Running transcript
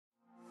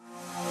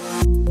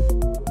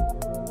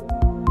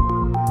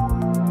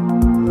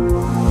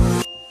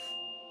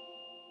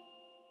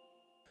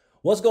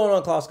What's going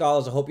on, Cloud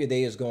Scholars? I hope your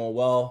day is going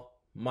well.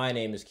 My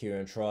name is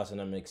Kieran Truss,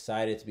 and I'm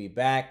excited to be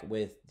back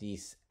with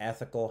this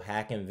ethical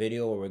hacking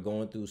video where we're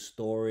going through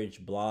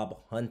storage blob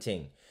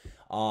hunting.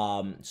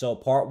 So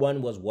part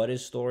one was what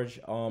is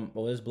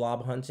what is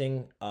blob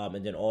hunting,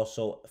 and then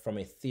also from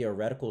a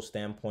theoretical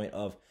standpoint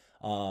of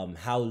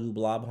how to do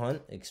blob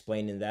hunt,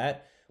 explaining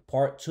that.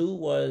 Part two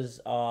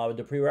was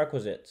the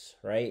prerequisites,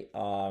 right?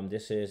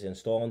 This is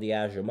installing the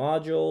Azure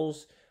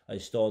modules,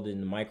 installed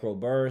in the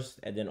MicroBurst,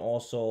 and then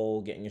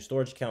also getting your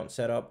storage account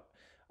set up,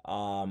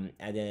 and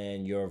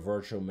then your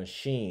virtual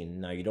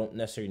machine. Now, you don't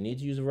necessarily need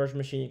to use a virtual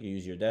machine. You can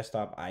use your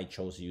desktop. I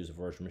chose to use a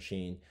virtual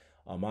machine.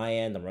 On my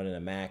end, I'm running a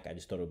Mac. I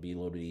just thought it would be a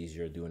little bit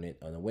easier doing it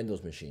on a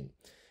Windows machine.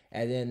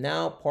 And then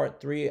now,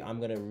 part three, I'm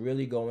going to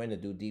really go in and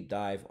do deep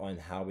dive on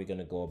how we're going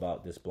to go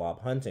about this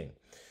blob hunting.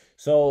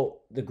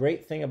 So the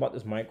great thing about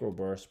this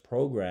MicroBurst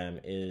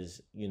program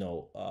is,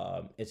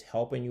 it's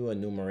helping you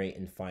enumerate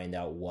and find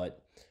out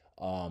what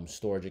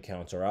storage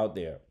accounts are out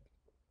there.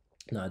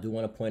 Now, I do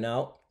want to point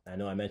out, I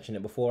know I mentioned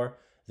it before,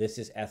 this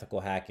is ethical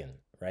hacking,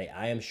 right?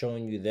 I am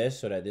showing you this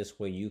so that this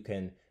way you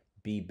can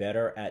be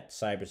better at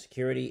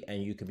cybersecurity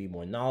and you can be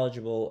more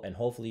knowledgeable, and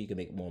hopefully you can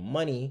make more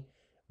money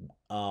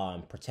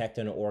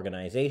protecting an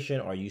organization,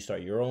 or you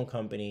start your own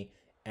company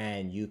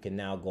and you can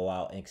now go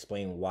out and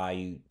explain why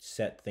you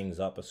set things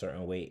up a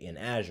certain way in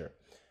Azure.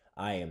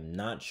 I am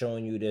not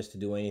showing you this to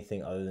do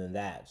anything other than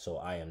that. So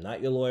I am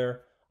not your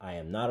lawyer. I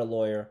am not a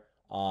lawyer.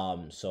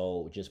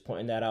 So just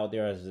pointing that out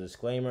there as a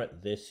disclaimer,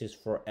 this is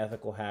for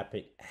ethical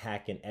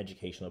hacking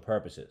educational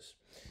purposes.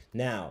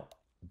 Now,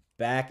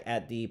 back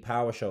at the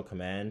PowerShell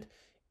command,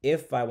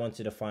 if I want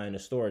to define a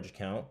storage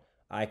account,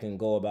 I can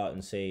go about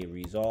and say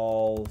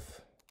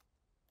resolve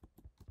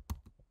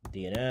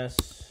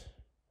DNS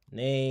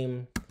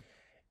name,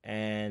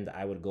 and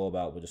I would go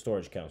about with the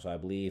storage account. So I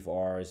believe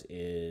ours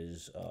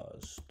is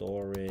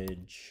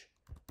storage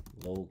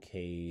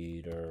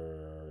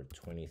locator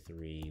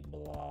 23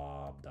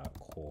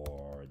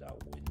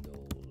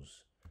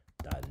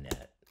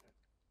 blob.core.windows.net.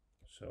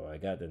 So I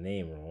got the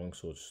name wrong,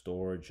 so it's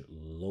storage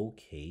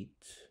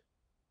locate.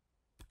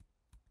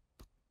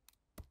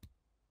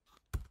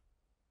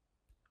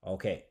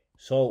 Okay,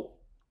 so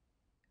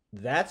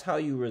that's how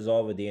you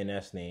resolve a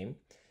DNS name.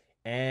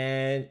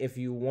 And if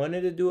you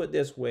wanted to do it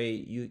this way,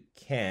 you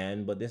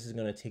can, but this is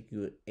going to take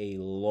you a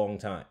long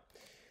time.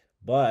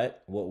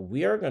 But what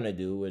we are going to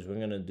do is we're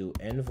going to do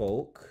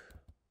invoke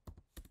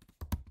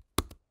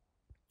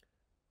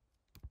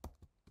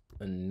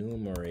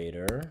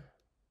enumerator.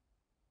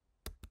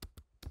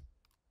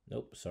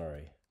 Nope,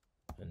 sorry.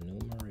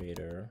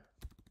 Enumerator.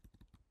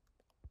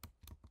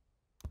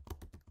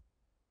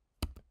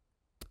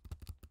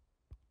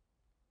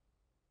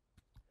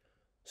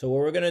 So what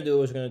we're going to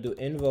do is we're going to do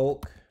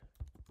invoke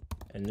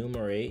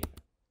enumerate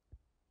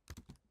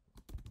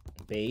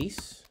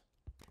base,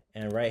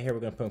 and right here we're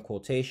going to put in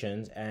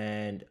quotations,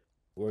 and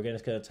we're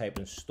just going to type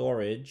in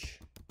storage,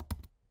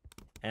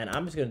 and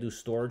I'm just going to do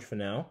storage for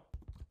now,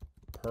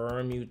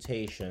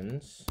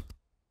 permutations,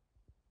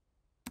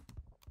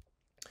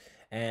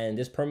 and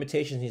this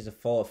permutation needs to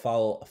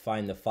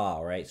find the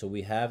file, right? So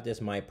we have this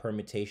my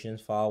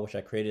permutations file, which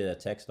I created a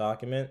text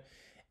document,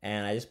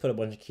 and I just put a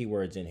bunch of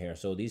keywords in here.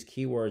 So these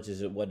keywords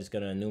is what it's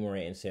going to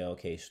enumerate and say,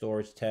 okay,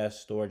 storage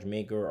test, storage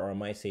maker, or I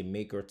might say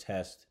maker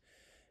test,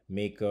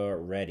 maker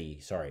ready.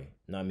 Sorry,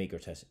 not maker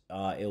test.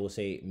 It will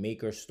say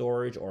maker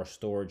storage or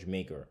storage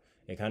maker.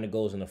 It kind of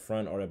goes in the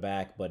front or the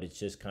back, but it's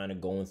just kind of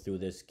going through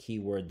this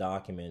keyword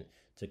document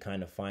to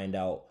kind of find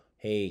out,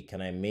 hey, can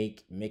I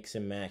mix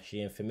and match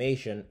the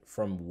information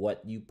from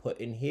what you put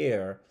in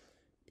here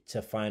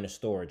to find a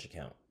storage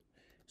account?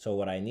 So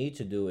what I need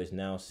to do is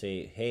now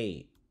say,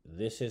 hey,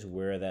 this is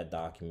where that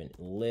document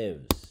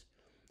lives,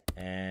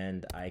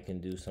 and I can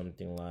do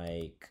something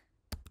like,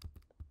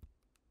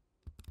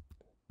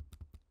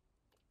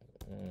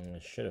 I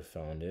should have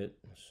found it,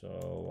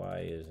 so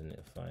why isn't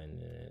it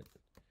finding it?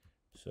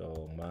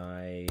 So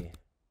my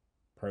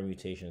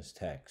permutations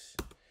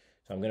text.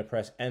 So I'm going to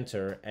press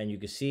enter, and you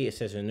can see it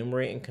says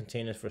enumerating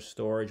containers for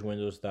storage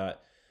windows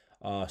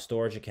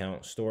storage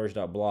account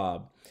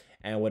storage.blob.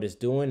 And what it's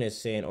doing is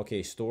saying,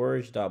 okay,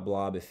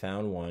 storage.blob, it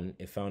found one,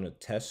 it found a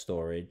test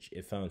storage,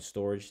 it found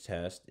storage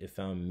test, it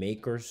found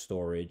maker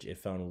storage, it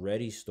found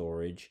ready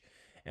storage.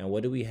 And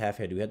what do we have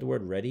here? Do we have the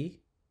word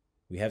ready?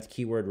 We have the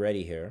keyword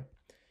ready here.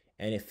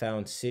 And it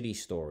found city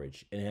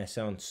storage, and it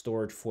found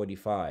storage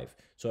 45.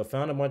 So it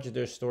found a bunch of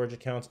their storage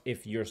accounts.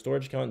 If your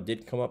storage account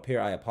did come up here,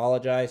 I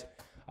apologize.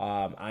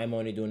 I'm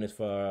only doing this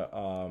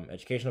for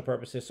educational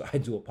purposes, so I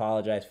do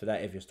apologize for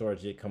that if your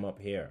storage did come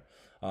up here.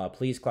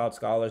 Please, Cloud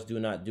Scholars, do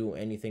not do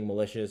anything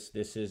malicious.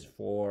 This is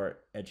for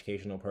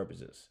educational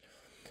purposes.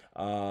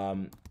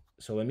 So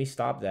let me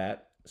stop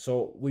that.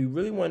 So we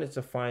really wanted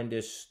to find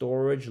this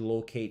storage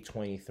locate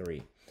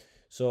 23.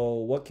 So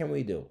what can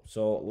we do?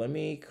 So let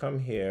me come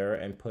here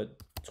and put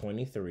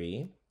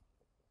 23,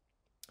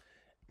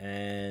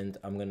 and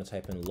I'm going to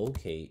type in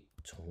locate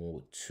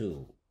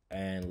 2,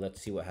 and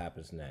let's see what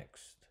happens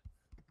next.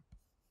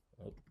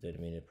 Oh,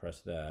 didn't mean to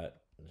press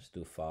that. Let's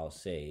do file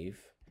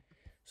save.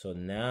 So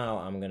now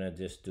I'm gonna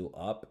just do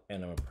up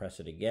and I'm gonna press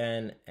it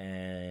again.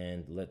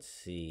 And let's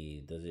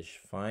see, does it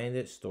find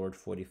it? Storage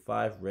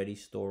 45, ready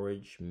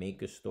storage,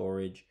 maker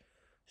storage,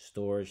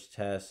 storage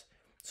test.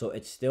 So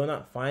it's still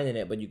not finding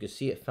it, but you can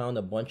see it found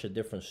a bunch of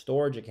different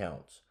storage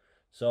accounts.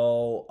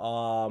 So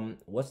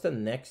what's the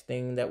next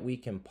thing that we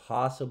can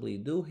possibly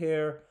do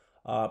here?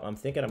 I'm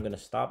thinking I'm gonna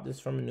stop this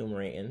from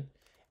enumerating,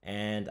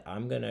 and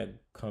I'm gonna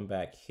come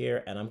back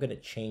here and I'm gonna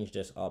change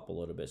this up a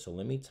little bit. So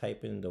let me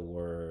type in the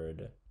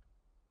word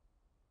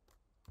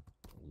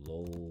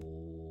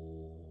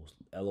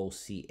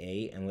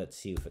LOCA and let's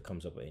see if it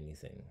comes up with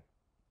anything.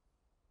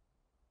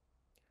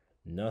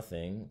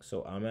 Nothing.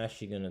 So I'm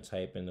actually going to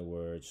type in the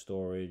word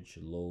storage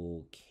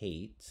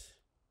locate.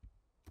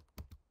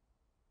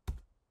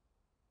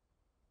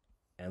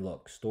 And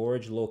look,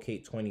 storage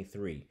locate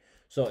 23.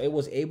 So it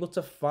was able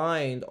to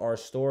find our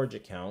storage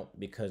account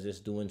because it's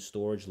doing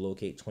storage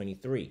locate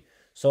 23.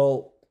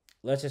 So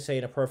let's just say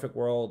in a perfect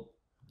world,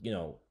 you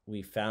know,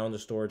 we found a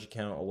storage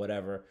account or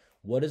whatever.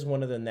 What is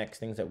one of the next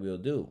things that we'll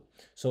do?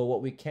 So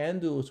what we can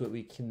do is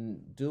we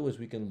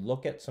can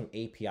look at some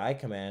API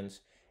commands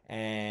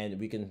and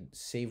we can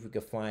see if we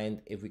can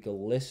find, if we can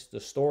list the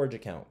storage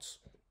accounts.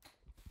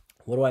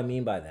 What do I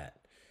mean by that?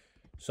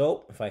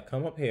 So if I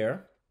come up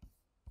here,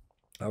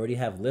 I already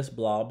have list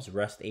blobs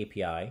REST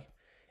API,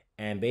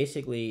 and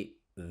basically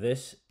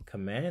this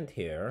command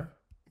here,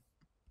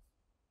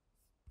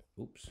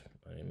 oops,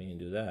 I didn't mean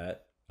to do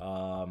that.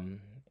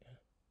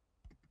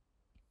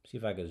 See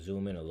if I can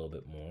zoom in a little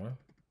bit more.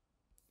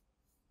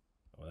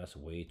 Oh, that's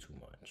way too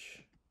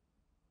much.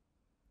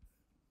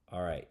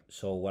 All right,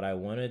 so what I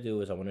want to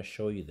do is I want to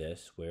show you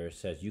this where it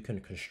says you can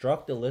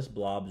construct the list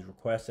blobs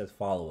request as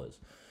follows.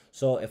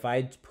 So if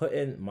I put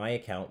in my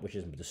account, which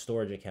is the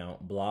storage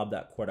account,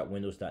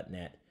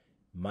 blob.core.windows.net,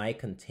 my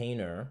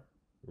container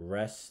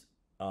rest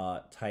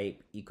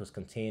type equals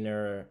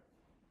container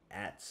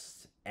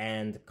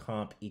and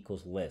comp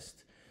equals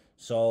list.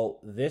 So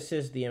this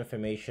is the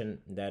information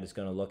that it's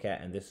going to look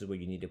at, and this is where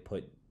you need to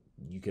put,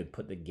 you could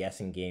put the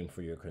guessing game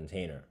for your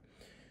container.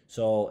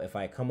 So if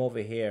I come over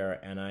here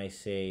and I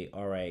say,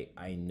 all right,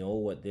 I know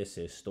what this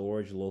is,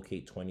 storage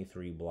locate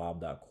 23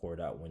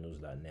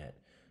 blob.core.windows.net.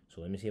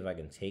 So let me see if I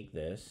can take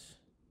this,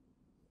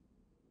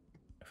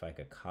 if I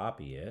could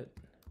copy it,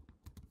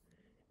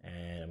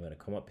 and I'm going to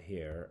come up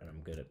here and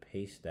I'm going to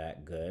paste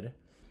that, good.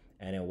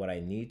 And then what I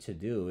need to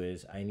do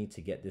is I need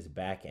to get this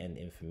back end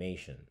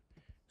information.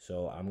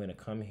 So I'm going to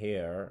come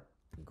here,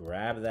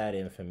 grab that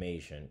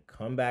information,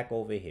 come back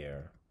over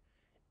here,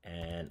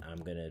 and I'm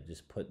going to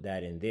just put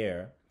that in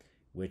there,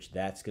 which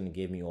that's going to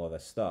give me all the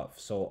stuff.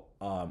 So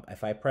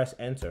if I press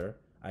enter,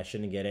 I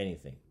shouldn't get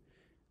anything.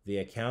 The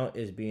account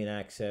is being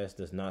accessed,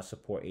 does not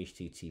support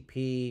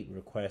HTTP,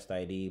 request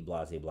ID,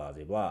 blah, blah, blah,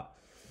 blah.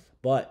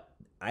 But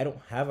I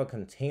don't have a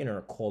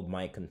container called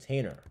my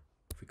container.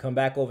 If we come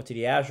back over to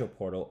the Azure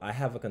portal, I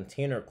have a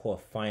container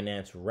called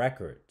finance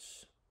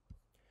records.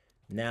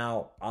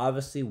 Now,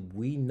 obviously,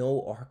 we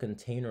know our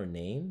container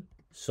name,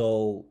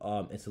 so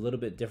it's a little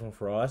bit different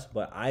for us,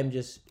 but I'm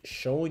just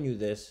showing you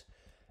this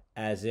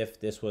as if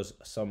this was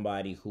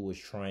somebody who was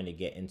trying to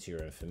get into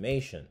your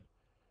information.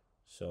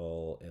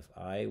 So if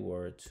I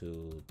were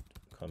to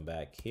come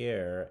back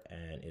here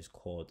and it's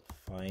called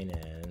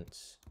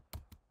finance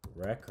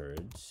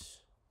records,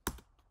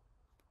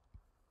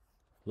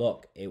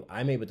 look,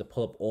 I'm able to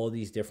pull up all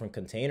these different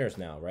containers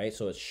now, right?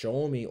 So it's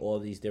showing me all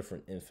these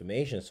different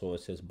information. So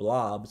it says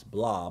blobs,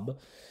 blob,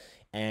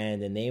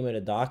 and the name of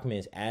the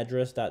document is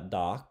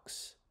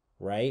address.docs,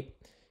 right?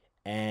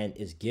 And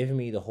it's giving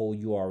me the whole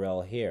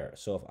URL here.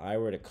 So if I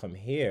were to come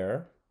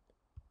here,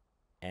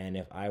 and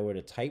if I were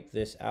to type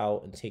this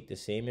out and take the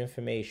same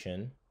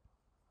information,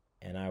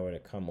 and I were to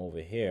come over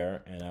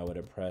here, and I were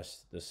to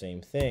press the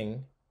same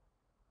thing,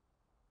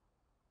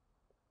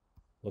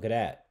 look at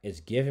that. It's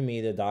giving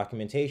me the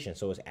documentation.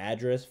 So it's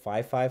address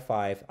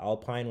 555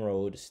 Alpine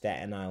Road,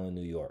 Staten Island,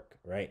 New York,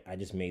 right? I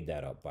just made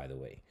that up, by the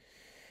way.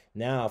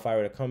 Now, if I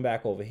were to come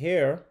back over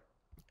here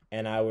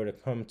and I were to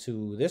come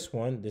to this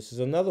one, this is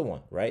another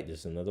one, right? This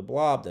is another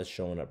blob that's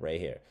showing up right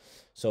here.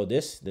 So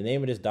this, the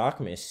name of this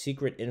document is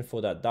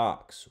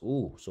secretinfo.docs.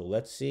 Ooh, so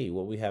let's see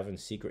what we have in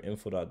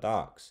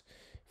secretinfo.docs.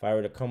 If I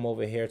were to come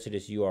over here to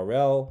this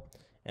URL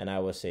and I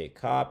would say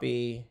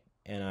copy,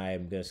 and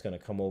I'm just going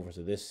to come over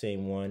to this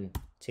same one,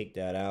 take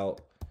that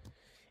out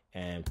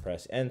and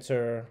press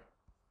enter.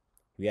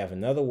 We have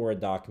another Word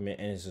document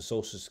and it's a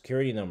social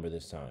security number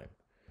this time.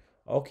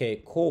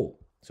 Okay, cool.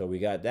 So we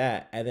got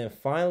that. And then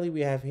finally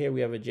we have here,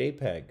 we have a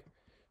JPEG.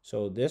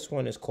 So this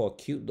one is called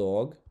cute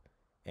dog.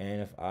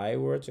 And if I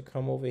were to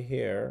come over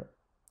here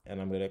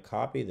and I'm going to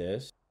copy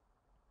this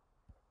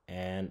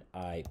and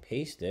I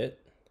paste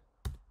it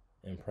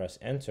and press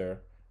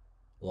enter,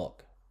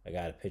 look, I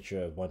got a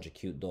picture of a bunch of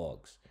cute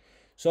dogs.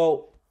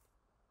 So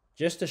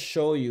just to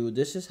show you,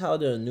 this is how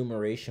the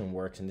enumeration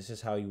works, and this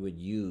is how you would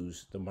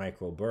use the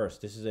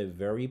MicroBurst. This is a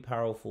very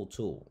powerful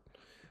tool,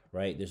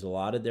 right? There's a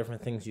lot of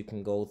different things you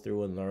can go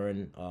through and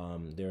learn.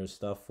 There's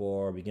stuff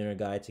for beginner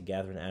guide to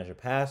gathering Azure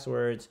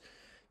passwords.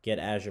 get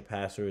Azure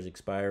passwords,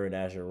 expiring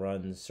Azure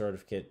runs,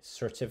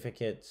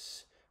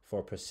 certificates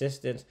for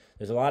persistence.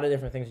 There's a lot of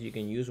different things you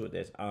can use with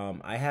this.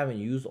 I haven't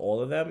used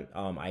all of them.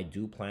 I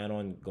do plan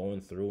on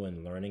going through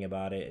and learning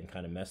about it and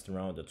kind of messing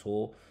around with the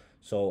tool.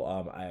 So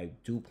I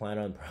do plan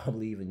on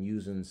probably even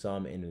using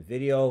some in the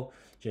video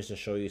just to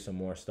show you some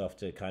more stuff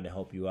to kind of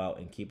help you out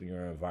and keeping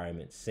your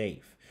environment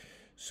safe.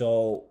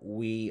 So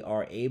we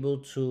are able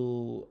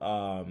to,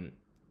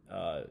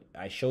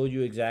 I showed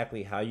you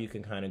exactly how you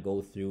can kind of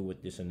go through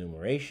with this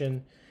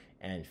enumeration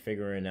and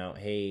figuring out,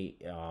 hey,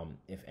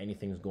 if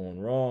anything's going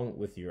wrong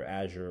with your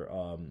Azure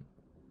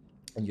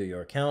and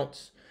your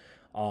accounts,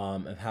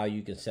 of how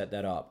you can set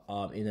that up.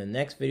 In the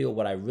next video,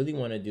 what I really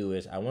want to do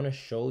is I want to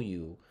show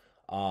you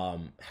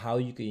how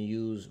you can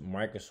use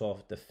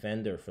Microsoft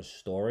Defender for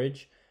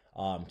storage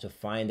to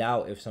find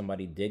out if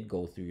somebody did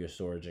go through your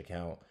storage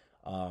account,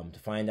 to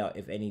find out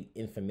if any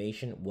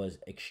information was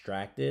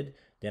extracted.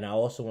 Then I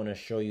also want to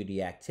show you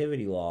the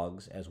activity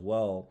logs as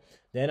well.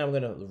 Then I'm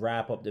going to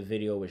wrap up the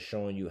video with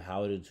showing you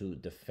how to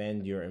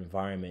defend your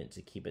environment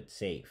to keep it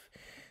safe.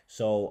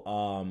 So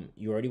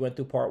you already went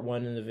through part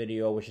 1 in the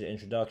video, which is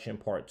introduction.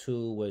 Part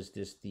 2 was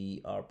just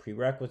the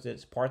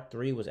prerequisites. Part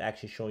 3 was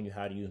actually showing you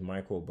how to use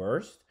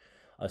MicroBurst,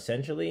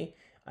 essentially,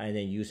 and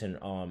then using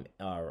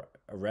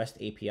REST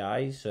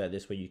APIs so that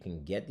this way you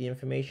can get the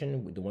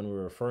information. The one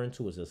we're referring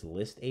to is this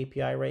list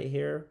API right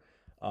here,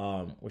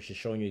 which is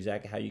showing you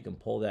exactly how you can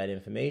pull that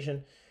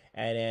information.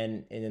 And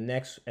then in the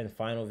next and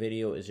final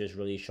video is just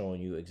really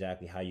showing you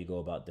exactly how you go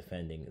about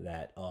defending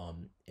that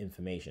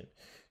information.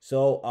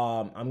 So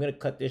I'm going to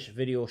cut this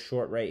video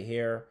short right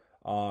here.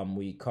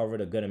 We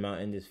covered a good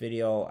amount in this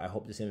video. I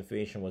hope this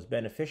information was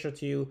beneficial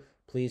to you.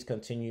 Please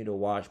continue to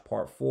watch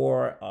part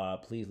 4.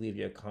 Please leave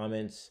your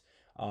comments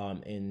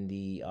in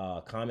the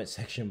comment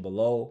section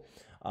below.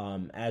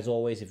 As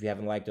always, if you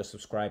haven't liked or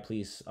subscribed,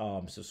 please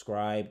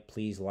subscribe.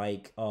 Please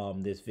like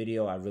this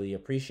video. I really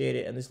appreciate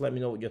it. And just let me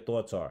know what your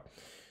thoughts are.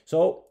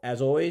 So,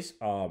 as always,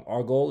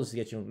 our goal is to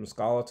get you from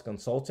scholar to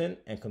consultant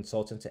and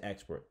consultant to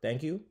expert.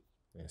 Thank you,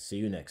 and see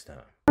you next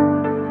time.